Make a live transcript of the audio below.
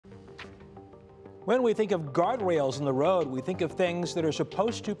When we think of guardrails on the road, we think of things that are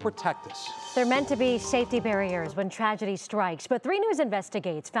supposed to protect us. They're meant to be safety barriers when tragedy strikes, but 3 News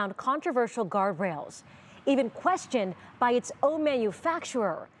Investigates found controversial guardrails, even questioned by its own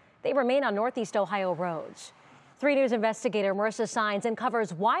manufacturer. They remain on Northeast Ohio roads. 3 News investigator Marissa Saenz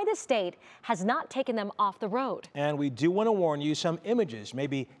uncovers why the state has not taken them off the road. And we do want to warn you, some images may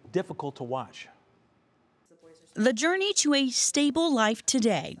be difficult to watch. The journey to a stable life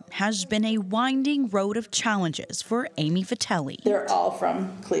today has been a winding road of challenges for Amy Vitelli. They're all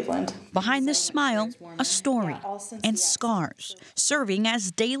from Cleveland. Behind the smile, a story and scars, serving as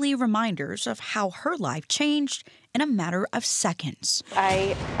daily reminders of how her life changed in a matter of seconds.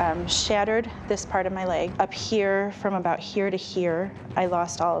 I shattered this part of my leg. Up here, from about here to here, I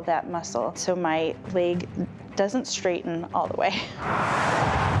lost all of that muscle. So my leg doesn't straighten all the way.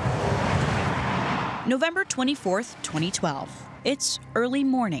 November 24th, 2012. It's early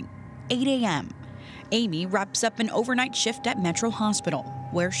morning, 8 a.m. Amy wraps up an overnight shift at Metro Hospital,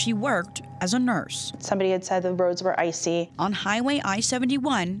 where she worked as a nurse. Somebody had said the roads were icy. On Highway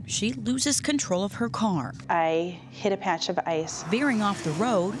I-71, she loses control of her car. I hit a patch of ice. Veering off the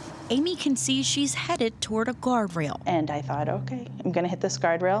road, Amy can see she's headed toward a guardrail. And I thought, okay, I'm gonna hit this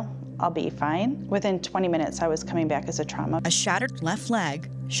guardrail. I'll be fine. Within 20 minutes, I was coming back as a trauma. A shattered left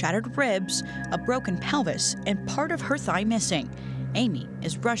leg, shattered ribs, a broken pelvis, and part of her thigh missing. Amy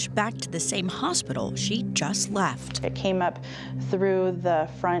is rushed back to the same hospital she just left. It came up through the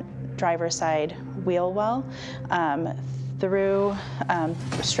front driver's side wheel well,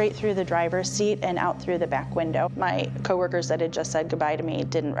 straight through the driver's seat and out through the back window. My coworkers that had just said goodbye to me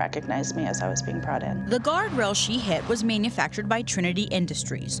didn't recognize me as I was being brought in. The guardrail she hit was manufactured by Trinity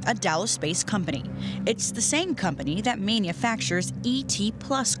Industries, a Dallas-based company. It's the same company that manufactures ET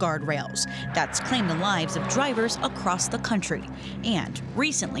Plus guardrails that's claimed the lives of drivers across the country, and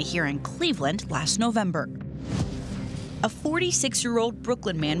recently here in Cleveland last November. A 46-year-old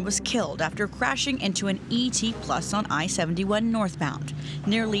Brooklyn man was killed after crashing into an ET Plus on I-71 northbound.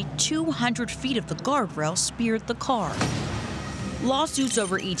 Nearly 200 feet of the guardrail speared the car. Lawsuits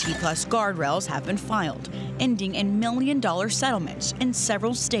over ET Plus guardrails have been filed, ending in million-dollar settlements in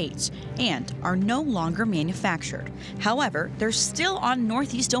several states, and are no longer manufactured. However, they're still on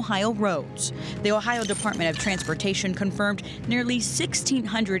Northeast Ohio roads. The Ohio Department of Transportation confirmed nearly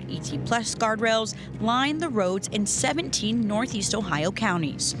 1,600 ET Plus guardrails line the roads in 17 Northeast Ohio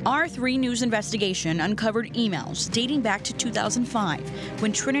counties. Our 3 News investigation uncovered emails dating back to 2005,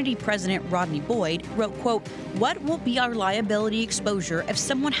 when Trinity President Rodney Boyd wrote, quote, "What will be our liability exposure if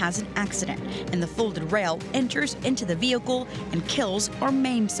someone has an accident and the folded rail enters into the vehicle and kills or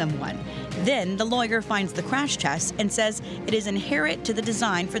maims someone?" Then the lawyer finds the crash test and says it is inherent to the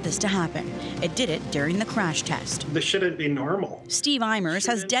design for this to happen. It did it during the crash test. This shouldn't be normal. Steve Eimers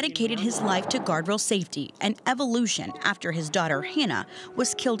has dedicated his life to guardrail safety and evolution after his daughter Hannah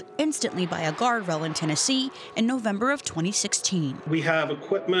was killed instantly by a guardrail in Tennessee in November of 2016. We have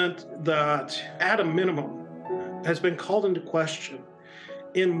equipment that, at a minimum, has been called into question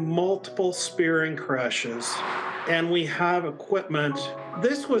in multiple spearing crashes, and we have equipment.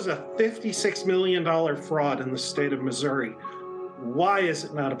 This was a $56 million fraud in the state of Missouri. Why is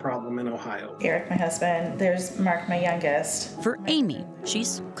it not a problem in Ohio? Eric, my husband, there's Mark, my youngest. For Amy,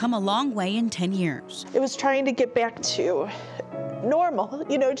 she's come a long way in 10 years. It was trying to get back to normal,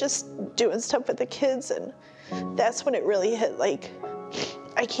 just doing stuff with the kids, and that's when it really hit, like,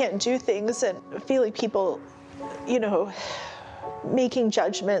 I can't do things, and feeling people making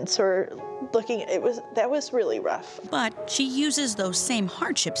judgments or looking, that was really rough. But she uses those same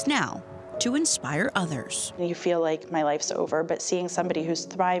hardships now to inspire others. You feel like my life's over, but seeing somebody who's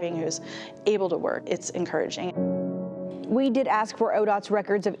thriving, who's able to work, it's encouraging. We did ask for ODOT's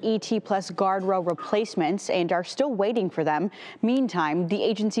records of ET Plus guardrail replacements and are still waiting for them. Meantime, the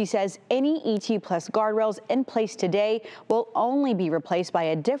agency says any ET Plus guardrails in place today will only be replaced by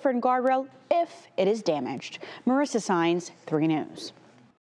a different guardrail if it is damaged. Marissa Saenz, 3 News.